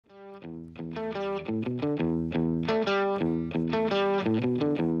Hey,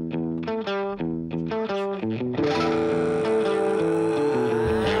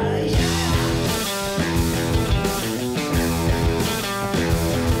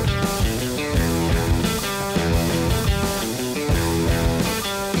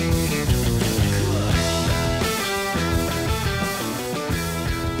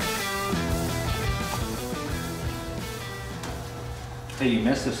 you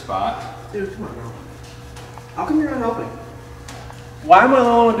missed a spot. Dude, come on now. How come you're not helping? Why am I the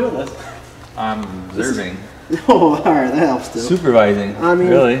only one doing this? I'm observing. Oh, alright, that helps too. Supervising. I mean,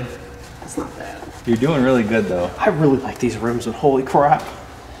 really? That's not bad. You're doing really good though. I really like these rims, but holy crap.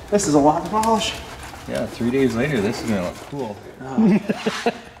 This is a lot to polish. Yeah, 3 days later, this is gonna look cool.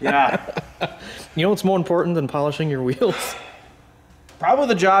 Yeah. You know what's more important than polishing your wheels? Probably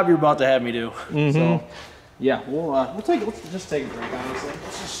the job you're about to have me do. Mm-hmm. So, yeah, let's just take a break, honestly.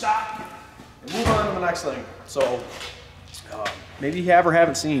 Let's just stop and move on to the next thing. So, maybe you have or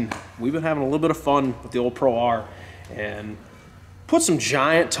haven't seen, we've been having a little bit of fun with the old Pro R and put some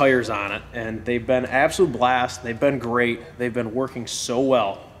giant tires on it, and they've been absolute blast. They've been great. They've been working so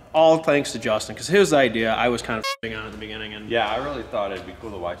well. All thanks to Justin, because his idea, I was kind of on at the beginning. And yeah, I really thought it'd be cool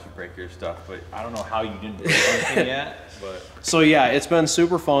to watch you break your stuff, but I don't know how you didn't break anything yet. But so yeah, it's been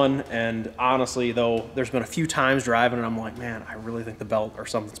super fun, and honestly, though, there's been a few times driving, and I'm like, man, I really think the belt or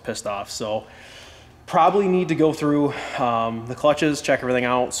something's pissed off. So probably need to go through the clutches, check everything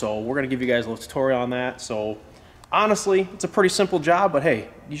out. So we're gonna give you guys a little tutorial on that. So honestly, it's a pretty simple job, but hey,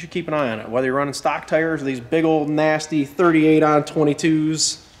 you should keep an eye on it. Whether you're running stock tires or these big old nasty 38 on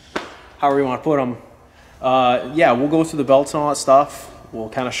 22s, however you want to put them. Yeah, we'll go through the belts and all that stuff. We'll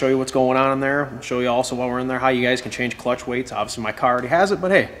kind of show you what's going on in there. We'll show you also while we're in there how you guys can change clutch weights. Obviously my car already has it,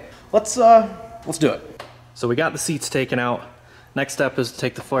 but hey, let's do it. So we got the seats taken out. Next step is to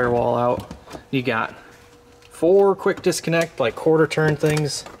take the firewall out. You got 4 quick disconnect, like quarter turn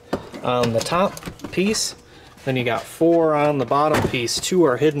things on the top piece. Then you got 4 on the bottom piece. 2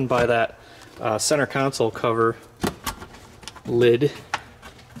 are hidden by that center console cover lid.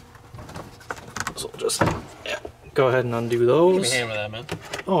 So we'll just go ahead and undo those. Give me a hand with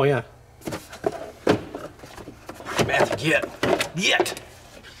that, man. Oh yeah. Matthew, get.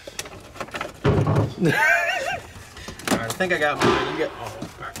 Alright, I think I got mine. You get. Oh,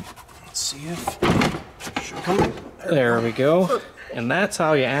 right. Let's see if. Should come in. There we go. And that's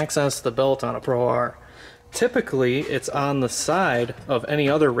how you access the belt on a Pro R. Typically, it's on the side of any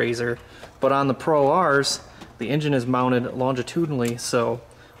other RZR, but on the Pro Rs, the engine is mounted longitudinally, so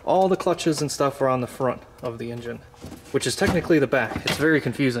all the clutches and stuff are on the front of the engine, which is technically the back. It's very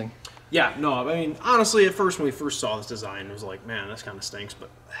confusing. Yeah, no, I mean, honestly, at first when we first saw this design, it was like, man, this kind of stinks, but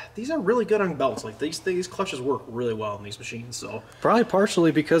these are really good on belts. Like, these clutches work really well in these machines, so. Probably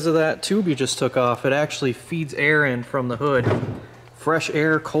partially because of that tube you just took off. It actually feeds air in from the hood. Fresh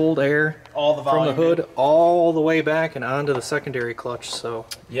air, cold air, all the volume from the hood all the way back and onto the secondary clutch. So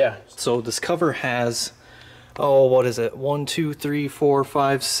yeah. So this cover has, oh, what is it? 1, 2, 3, 4,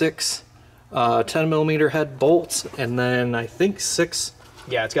 5, 6 10mm head bolts, and then I think 6.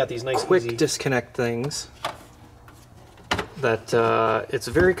 Yeah, it's got these nice quick easy disconnect things. That it's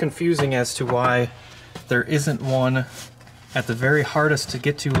very confusing as to why there isn't one at the very hardest to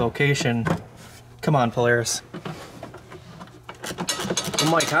get to location. Come on, Polaris. So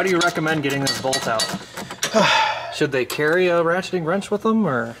Mike, how do you recommend getting this bolt out? Should they carry a ratcheting wrench with them,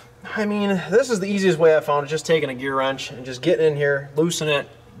 or? I mean, this is the easiest way I found, just taking a gear wrench and just getting in here, loosen it,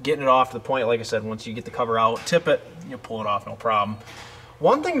 getting it off to the point, like I said, once you get the cover out, tip it, you pull it off, no problem.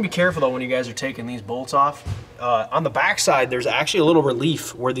 One thing to be careful though when you guys are taking these bolts off, on the back side there's actually a little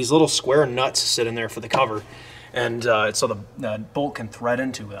relief where these little square nuts sit in there for the cover, and so the bolt can thread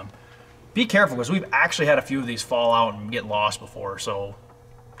into them. Be careful, because we've actually had a few of these fall out and get lost before, so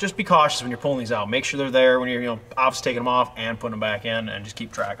just be cautious when you're pulling these out. Make sure they're there when you're, obviously taking them off and putting them back in, and just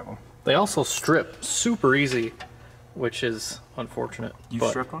keep track of them. They also strip super easy, which is unfortunate. You've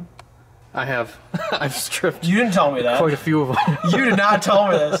stripped one? I have. I've stripped. You didn't tell me that. Quite a few of them. You did not tell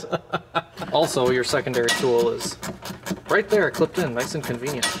me this. Also, your secondary tool is right there, clipped in, nice and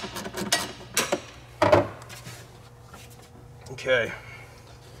convenient. Okay.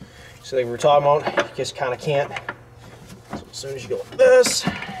 So like we were talking about, you just kind of can't. So as soon as you go like this,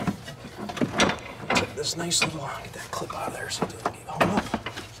 take this nice little, get that clip out of there so it doesn't get hung up.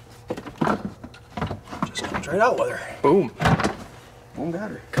 Just comes right out with her. Boom. Boom,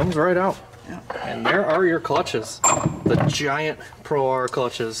 got her. Comes right out. Yeah. And there are your clutches. The giant Pro R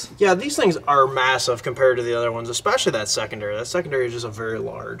clutches. Yeah, these things are massive compared to the other ones, especially that secondary. That secondary is just a very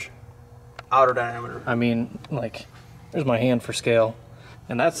large outer diameter. I mean, like, there's my hand for scale.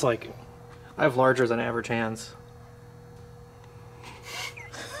 And that's like, I have larger than average hands.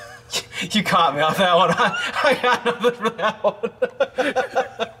 You caught me off that one. I got nothing for that one.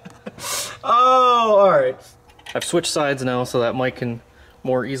 Oh, all right. I've switched sides now so that Mike can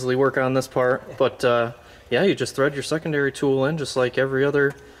more easily work on this part. But yeah, you just thread your secondary tool in just like every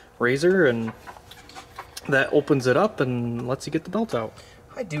other razor, and that opens it up and lets you get the belt out.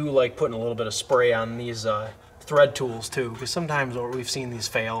 I do like putting a little bit of spray on these thread tools too, because sometimes we've seen these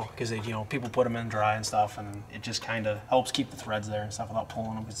fail because people put them in dry and stuff, and it just kind of helps keep the threads there and stuff without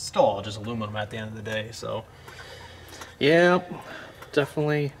pulling them. It's still all just aluminum at the end of the day, so. Yeah,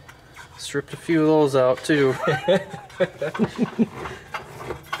 definitely stripped a few of those out too.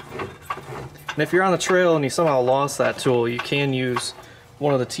 And if you're on the trail and you somehow lost that tool, you can use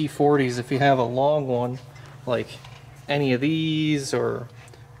one of the T40s if you have a long one, like any of these or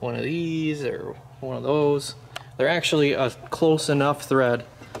one of these or one of those. They're actually a close enough thread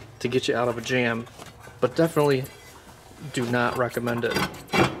to get you out of a jam, but definitely do not recommend it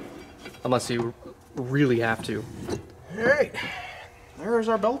unless you really have to. All right, there's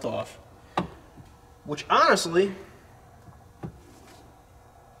our belt off, which honestly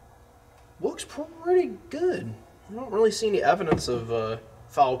looks pretty good. I don't really see any evidence of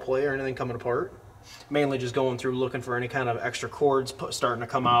foul play or anything coming apart. Mainly just going through looking for any kind of extra cords starting to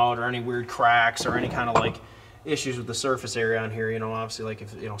come out, or any weird cracks, or any kind of like issues with the surface area on here. Obviously like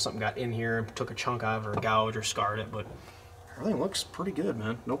if something got in here and took a chunk out of it, or a gouge, or scarred it, but everything looks pretty good,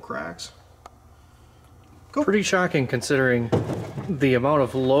 man. No cracks. Cool. Pretty shocking considering the amount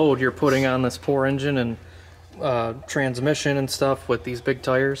of load you're putting on this poor engine and transmission and stuff with these big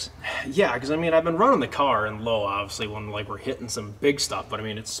tires. Yeah, because I've been running the car in low, obviously, when like we're hitting some big stuff, but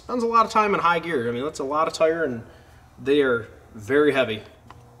it spends a lot of time in high gear. That's a lot of tire, and they are very heavy.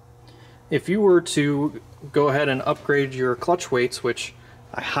 If you were to go ahead and upgrade your clutch weights, which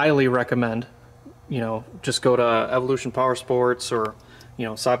I highly recommend, just go to Evolution Power Sports or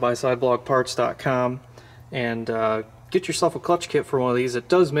sidebysideblogparts.com and get yourself a clutch kit for one of these. It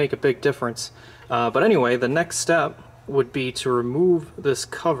does make a big difference. But anyway, the next step would be to remove this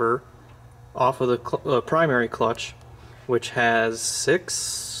cover off of the primary clutch, which has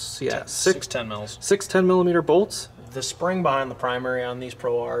six 10 mils. 6 10mm bolts. The spring behind the primary on these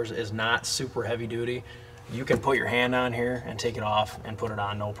Pro Rs is not super heavy duty. You can put your hand on here and take it off and put it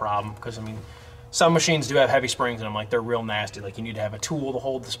on, no problem. Because some machines do have heavy springs in them, like they're real nasty. Like you need to have a tool to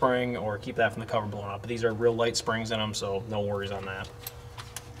hold the spring or keep that from the cover blowing up. But these are real light springs in them, so no worries on that.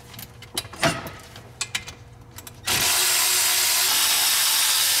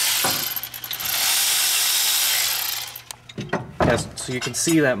 Yes, so you can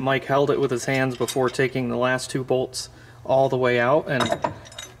see that Mike held it with his hands before taking the last two bolts all the way out, and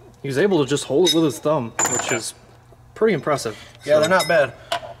he was able to just hold it with his thumb, which is pretty impressive. Yeah, they're not bad.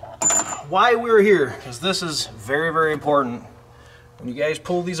 Why we're here, because this is very, very important. When you guys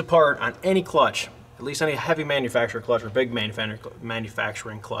pull these apart on any clutch, at least any heavy manufacturer clutch or big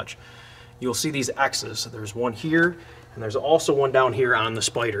manufacturing clutch, you'll see these X's. There's one here, and there's also one down here on the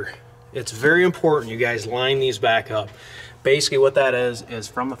spider. It's very important you guys line these back up. Basically what that is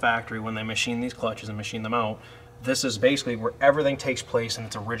from the factory when they machine these clutches and machine them out, this is basically where everything takes place in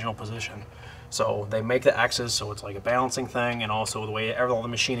its original position. So they make the X's so it's like a balancing thing, and also the way all the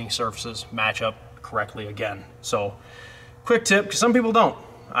machining surfaces match up correctly again. So quick tip, because some people don't.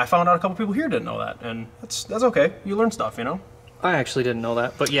 I found out a couple people here didn't know that, and that's okay. You learn stuff, I actually didn't know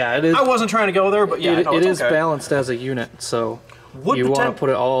that, but yeah, it is. I wasn't trying to go there, but yeah, it is balanced as a unit, so you want to put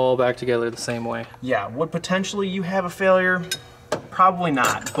it all back together the same way. Yeah, would potentially you have a failure? Probably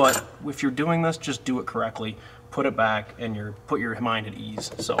not, but if you're doing this, just do it correctly. Put it back and put your mind at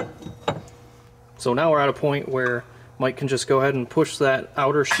ease. So now we're at a point where Mike can just go ahead and push that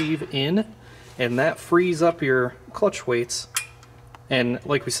outer sheave in, and that frees up your clutch weights. And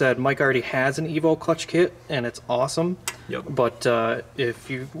like we said, Mike already has an Evo clutch kit, and it's awesome. Yep. But if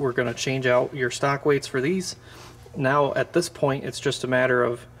you were going to change out your stock weights for these, now at this point it's just a matter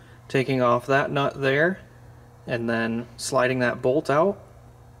of taking off that nut there and then sliding that bolt out,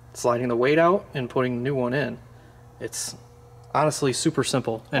 sliding the weight out, and putting a new one in. It's honestly super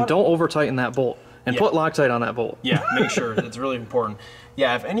simple. And don't over tighten that bolt, and put Loctite on that bolt. Yeah, make sure. It's really important.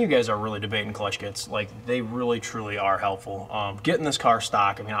 Yeah, if any of you guys are really debating clutch kits, like they really truly are helpful. Getting this car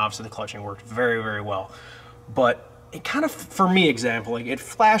stock, obviously the clutching worked very, very well, but it kind of, for me, example, like it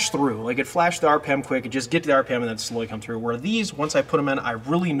flashed through. Like it flashed the RPM quick, it just get to the RPM and then slowly come through. Where these, once I put them in, I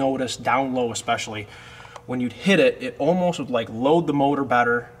really noticed down low especially, when you'd hit it, it almost would like load the motor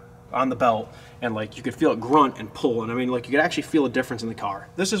better on the belt, and like you could feel it grunt and pull, and like you could actually feel a difference in the car.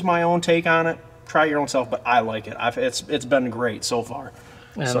 This is my own take on it. Try your own self, but I like it. It's been great so far.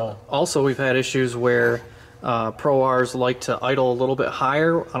 And So also we've had issues where Pro Rs like to idle a little bit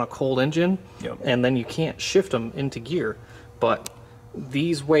higher on a cold engine, Yep. and then you can't shift them into gear. But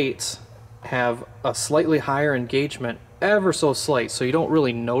these weights have a slightly higher engagement, ever so slight, so you don't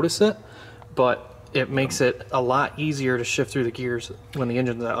really notice it, but it makes it a lot easier to shift through the gears when the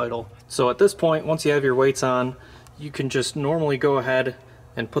engine's at idle. So at this point, once you have your weights on, you can just normally go ahead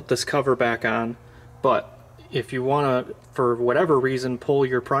and put this cover back on. But if you want to, for whatever reason, pull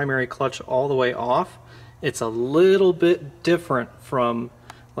your primary clutch all the way off, it's a little bit different from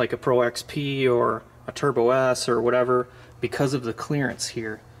like a Pro XP or a Turbo S or whatever because of the clearance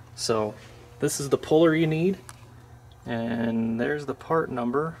here. So this is the puller you need, and there's the part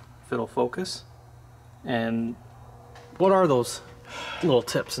number if it'll focus. And what are those little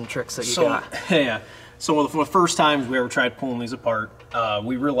tips and tricks that you got? Yeah. So the first times we ever tried pulling these apart,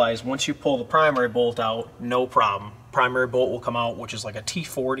 we realized once you pull the primary bolt out, no problem. Primary bolt will come out, which is like a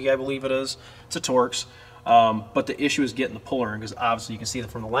T40, I believe it is. It's a Torx. But the issue is getting the puller in, because obviously you can see that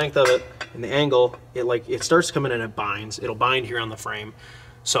from the length of it and the angle, it starts to come in and it binds. It'll bind here on the frame.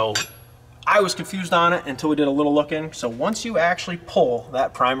 So I was confused on it until we did a little looking. So once you actually pull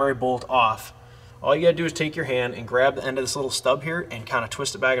that primary bolt off, all you gotta do is take your hand and grab the end of this little stub here and kind of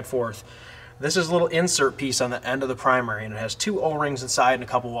twist it back and forth. This is a little insert piece on the end of the primary, and it has 2 O-rings inside and a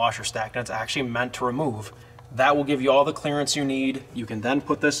couple washers stacked, and it's actually meant to remove. That will give you all the clearance you need. You can then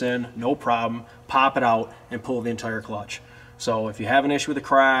put this in, no problem, pop it out, and pull the entire clutch. So if you have an issue with a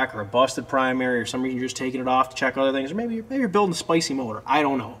crack or a busted primary, or some reason you're just taking it off to check other things, or maybe you're building a spicy motor, I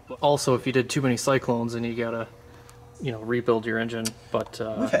don't know. Also, if you did too many cyclones and you gotta, you know, rebuild your engine, but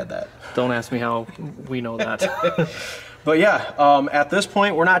We've had that. Don't ask me how we know that. But yeah, at this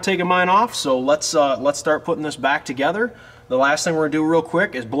point, we're not taking mine off, so let's start putting this back together. The last thing we're gonna do real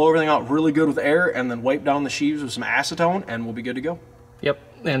quick is blow everything out really good with air and then wipe down the sheaves with some acetone, and we'll be good to go. Yep,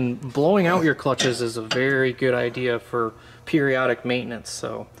 and blowing out your clutches is a very good idea for periodic maintenance.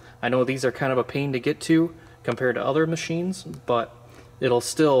 So I know these are kind of a pain to get to compared to other machines, but it'll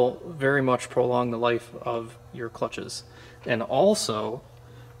still very much prolong the life of your clutches. And also,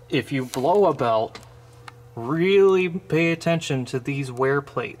 if you blow a belt, really pay attention to these wear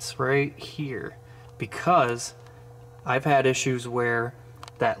plates right here, because I've had issues where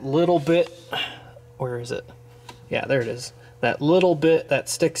that little bit, where is it? Yeah, there it is. That little bit that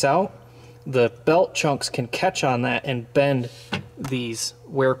sticks out, the belt chunks can catch on that and bend these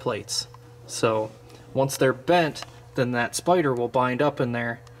wear plates. So once they're bent, then that spider will bind up in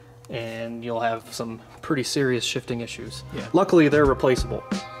there and you'll have some pretty serious shifting issues. Yeah. Luckily, they're replaceable.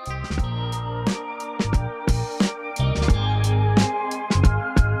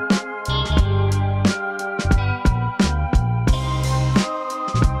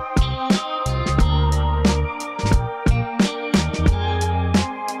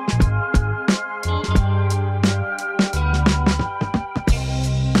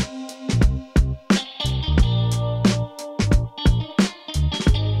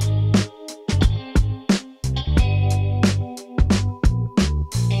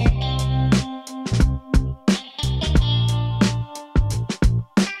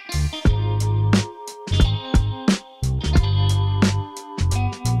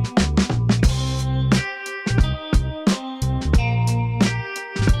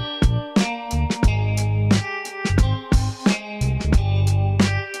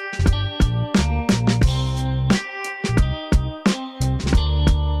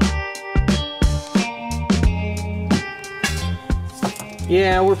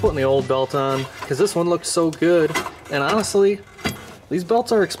 Yeah, we're putting the old belt on because this one looked so good, and honestly, these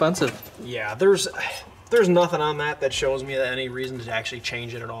belts are expensive. Yeah, there's nothing on that shows me any reason to actually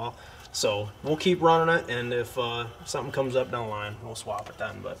change it at all. So we'll keep running it, and if something comes up down the line, we'll swap it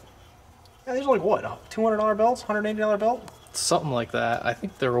then. But yeah, these are like what, $200 belts, $180 belt? Something like that. I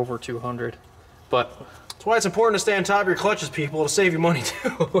think they're over 200, but that's why it's important to stay on top of your clutches, people. It'll save you money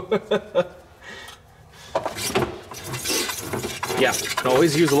too. yeah,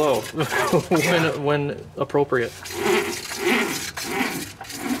 always use low when appropriate.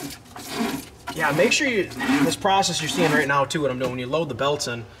 Yeah, make sure you, this process you're seeing right now too, what I'm doing, when you load the belts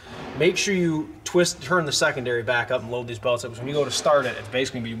in, make sure you turn the secondary back up and load these belts up, because when you go to start it, it's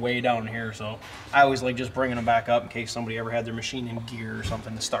basically going to be way down here. So I always like just bringing them back up in case somebody ever had their machine in gear or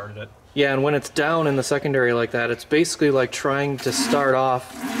something that started it. Yeah, and when it's down in the secondary like that, it's basically like trying to start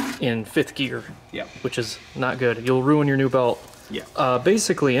off in 5th gear. Yeah. Which is not good. You'll ruin your new belt. Yeah.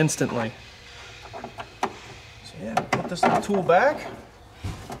 Basically instantly. So yeah, put this little tool back.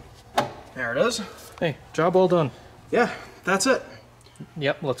 There it is. Hey, job well done. Yeah, that's it.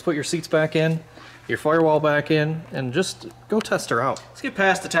 Yep, let's put your seats back in. your firewall back in, and just go test her out. Let's get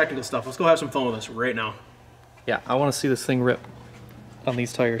past the technical stuff. Let's go have some fun with this right now. Yeah, I want to see this thing rip on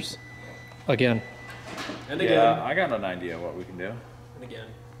these tires again. And again. Yeah, I got an idea what we can do. And again.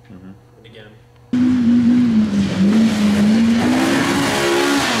 And again.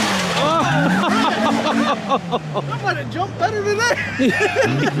 I might have jumped better today.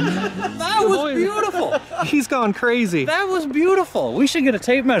 That was beautiful. He's gone crazy. That was beautiful. We should get a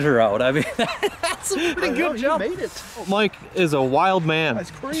tape measure out. I mean, that's a pretty good jump. You made it. Mike is a wild man.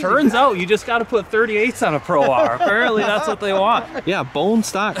 That's crazy. Turns out you just got to put 38s on a Pro R. Apparently that's what they want. Yeah, bone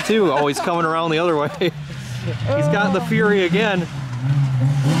stock too. Always coming around the other way. He's got the Fury again.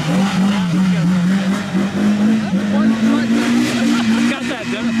 Got that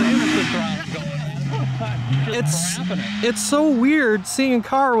Dennis Anderson problem going. It's so weird seeing a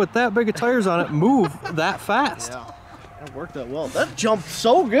car with that big of tires on it move that fast. Yeah, that worked out well. That jumped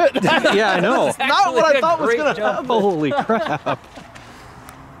so good. Yeah, I know. Not what I thought was gonna happen. Holy crap.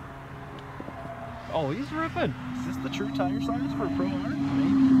 Oh, he's ripping. Is this the true tire size for a Pro R?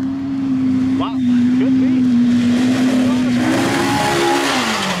 Wow, could be.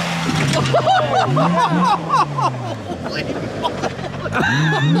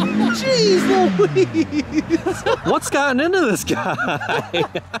 Jeez Louise! What's gotten into this guy?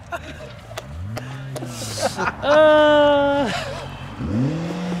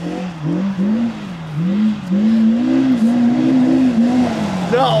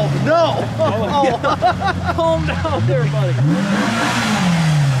 No! Calm down there, buddy.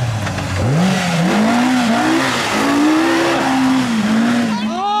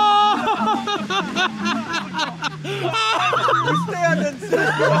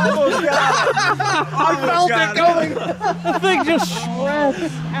 I felt it going! The thing just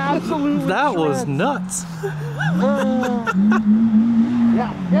shreds. Absolutely. That was nuts.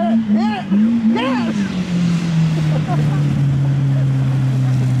 Yeah, get it! Get it!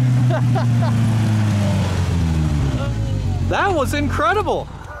 That was incredible.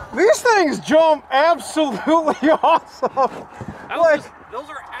 These things jump absolutely awesome. Those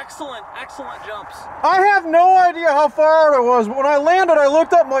are excellent jumps. I have no idea how far out I was, but when I landed, I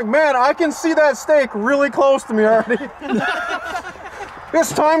looked up, I'm like, man, I can see that stake really close to me already.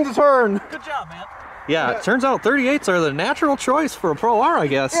 It's time to turn. Good job, man. Yeah, it turns out 38s are the natural choice for a Pro R, I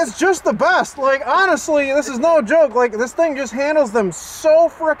guess. It's just the best. Like, honestly, this is no joke. Like, this thing just handles them so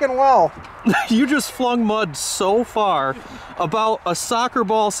freaking well. You just flung mud so far, about a soccer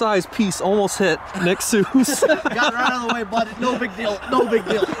ball size piece almost hit Nick Seuss. Got right out of the way, buddy. No big deal. No big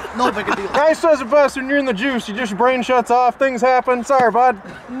deal. No big deal. Guy says it best, when you're in the juice, your brain shuts off, things happen. Sorry, bud.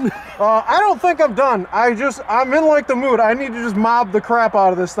 I don't think I'm done. I'm in like the mood. I need to just mob the crap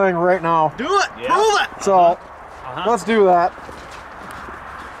out of this thing right now. Do it. Yeah. Prove it. So, let's do that.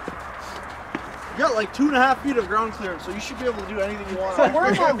 You got like 2.5 feet of ground clearance, so you should be able to do anything you want. So where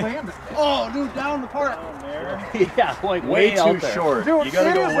am I landing? Oh, dude, down the park. Yeah, like Way out too there. short. Dude, You gotta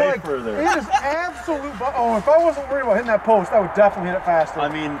it go is way like, further. It is absolute. Oh, if I wasn't worried about hitting that post, I would definitely hit it faster. I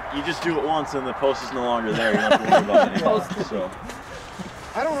mean, you just do it once and the post is no longer there. You don't have to worry about it anymore. So.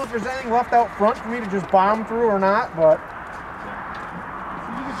 I don't know if there's anything left out front for me to just bomb through or not, but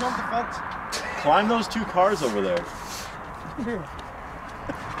You can jump the fence. Climb those two cars over there.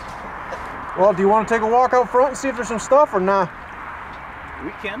 well, do you want to take a walk out front and see if there's some stuff or not?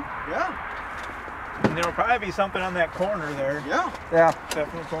 We can. Yeah. And there will probably be something on that corner there. Yeah. Yeah.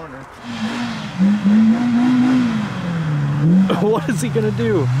 Definitely corner. What is he gonna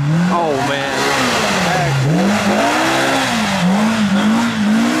do? Oh man.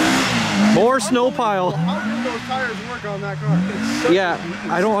 More snow pile. How did those tires work on that car? Yeah,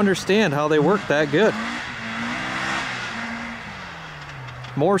 I don't understand how they work that good.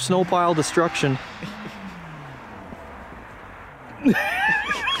 More snow pile destruction.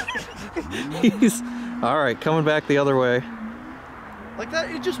 He's all right, coming back the other way. Like that,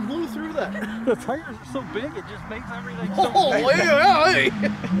 it just blew through that. The tires are so big, it just makes everything so Oh, yeah, hey.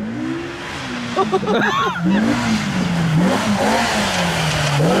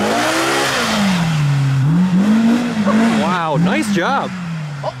 Wow, nice job.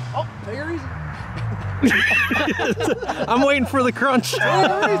 Oh, take her easy. I'm waiting for the crunch. Take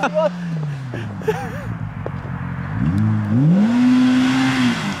her easy, bud.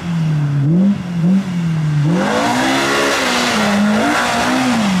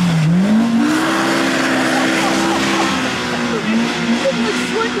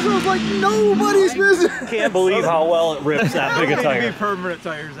 Like nobody's business. Can't believe how well it rips that big a Be tire. permanent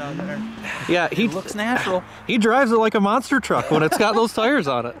tires out there. Yeah, he Looks natural. he drives it like a monster truck when it's got those tires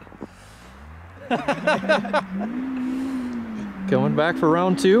on it. Going back for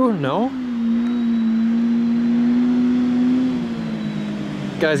round two? No?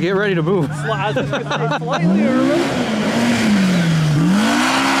 Guys, get ready to move. Slightly nervous.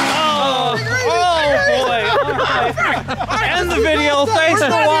 Oh boy. All right. End the video. Thanks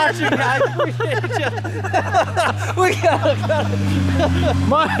for watching, guys. Appreciate you. We gotta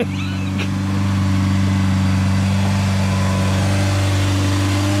Mike.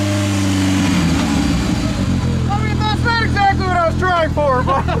 I mean, that's not exactly what I was trying for,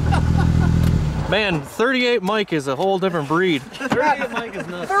 but Man, 38 Mike is a whole different breed. 38 Mike is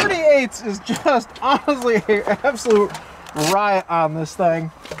nuts. 38s is just honestly an absolute riot on this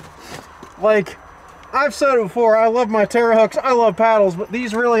thing. Like, I've said it before, I love my Terra hooks, I love paddles, but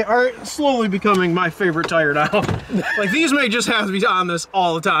these really are slowly becoming my favorite tire now. Like, these may just have to be on this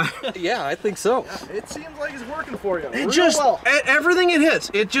all the time. Yeah, I think so. It seems like it's working for you. It just, everything it hits,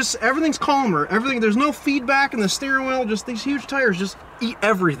 everything's calmer. Everything, there's no feedback in the steering wheel, just these huge tires just eat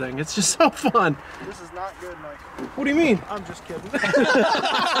everything. It's just so fun. This is not good, Mike. What do you mean? I'm just kidding.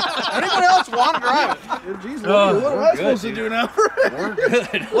 Anybody else want to drive it? Jeez, what am I supposed to do now? We're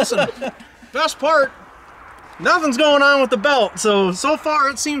good. Listen, best part, nothing's going on with the belt. So far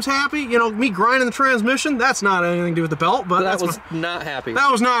it seems happy. You know, me grinding the transmission, that's not anything to do with the belt, but That was not happy.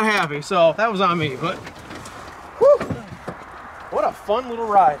 that was not happy. So that was on me, but whew, what a fun little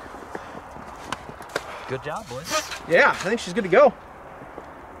ride. Good job, boys. Yeah, I think she's good to go.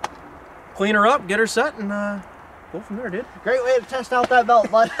 Clean her up, get her set, and go from there, dude. Great way to test out that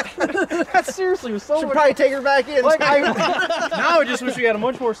belt, bud. That seriously was so Should much. probably take her back in. Like, now I just wish we had a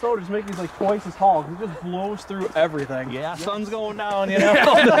much more slow to just make these like twice as tall. It just blows through everything. Yeah, sun's going down, you know.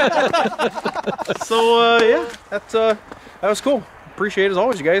 So yeah, that was cool. Appreciate it as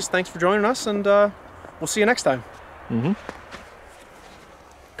always, you guys. Thanks for joining us, and we'll see you next time. Couldn't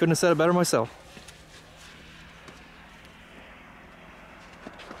have said it better myself.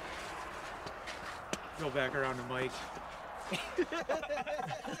 Go back around to Mike.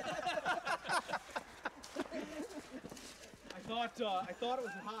 I thought it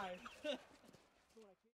was high.